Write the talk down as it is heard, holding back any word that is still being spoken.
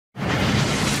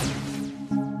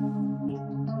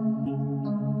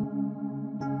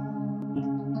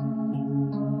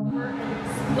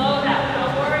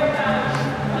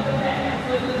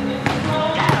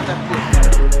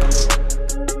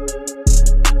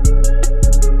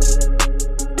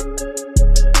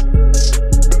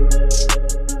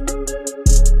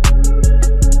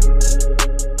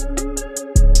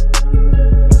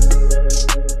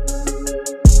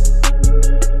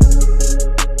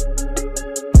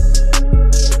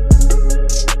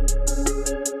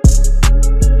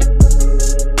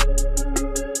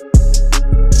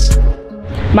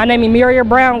My name is Muriel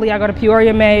Brownlee. I go to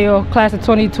Peoria Mayo, class of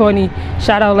 2020.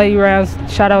 Shout out Lady Rounds.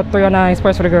 Shout out 309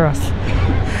 Sports for the Girls.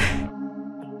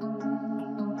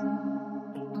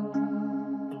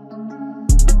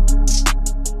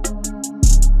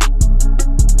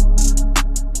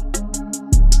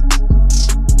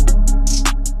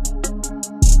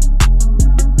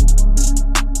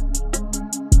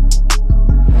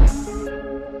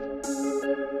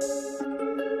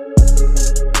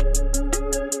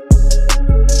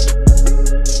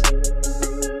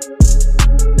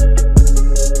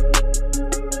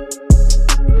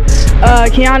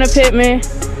 Kiana Pittman,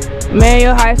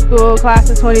 Mayo High School, class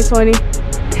of 2020.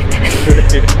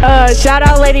 Shout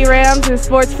out Lady Rams and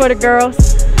Sports for the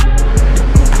Girls.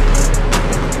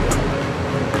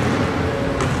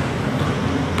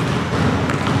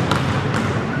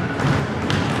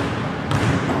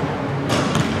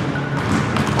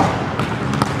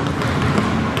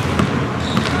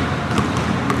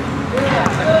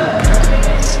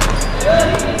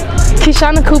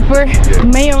 Kishana Cooper,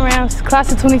 Mayo Rams,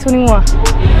 class of 2021.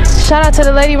 Shout out to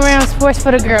the Lady Rams, Sports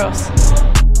for the Girls.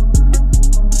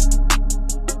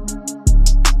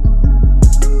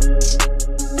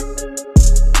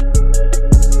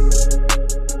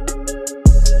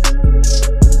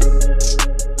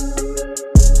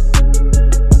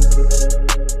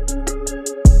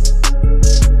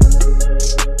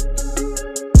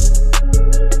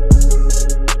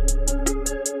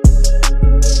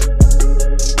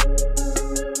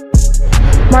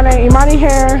 My name is Imani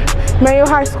Hare, Mayo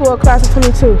High School, class of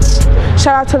 22. Shout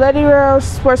out to Lady Rams,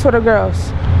 Sports for the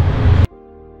Girls.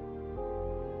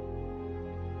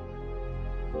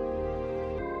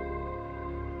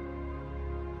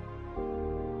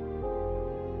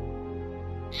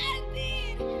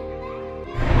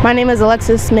 My name is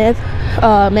Alexis Smith,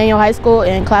 Mayo High School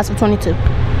and class of 22.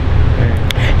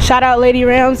 Shout out Lady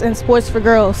Rams and Sports for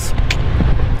Girls.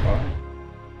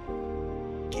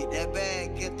 Get that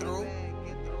bag, get through.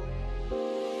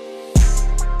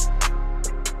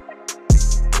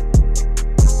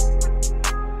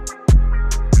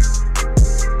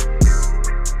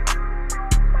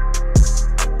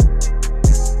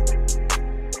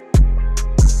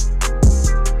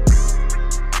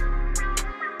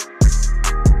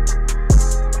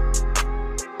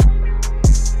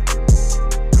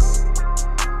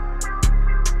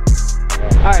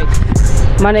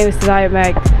 Alright, my name is Desire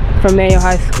Mack from Mayo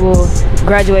High School,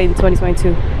 graduating in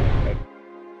 2022.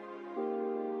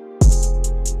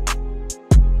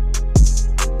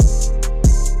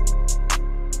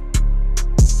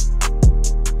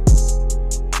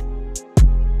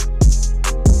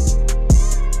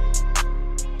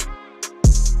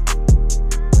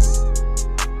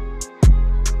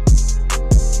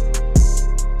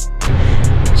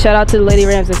 Shout out to the Lady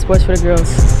Rams and Sports for the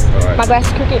Girls. Right. My class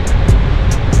is cricket.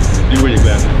 You wear your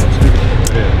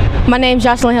glasses. Yeah. My name is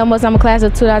Jocelyn Helmholtz. I'm a class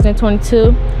of 2022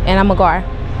 and I'm a guard.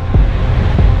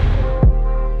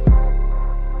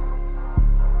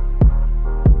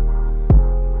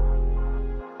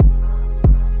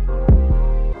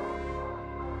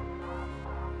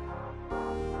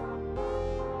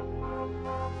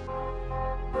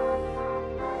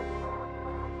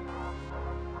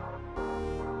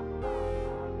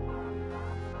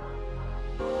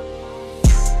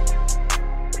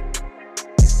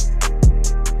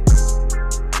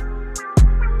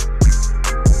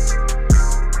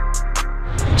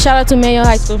 Shout out to Mayo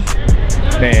High School.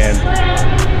 And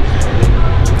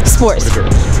Sports. for the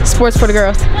girls. Sports for the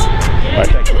Girls. All right,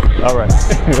 thank you. All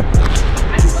right.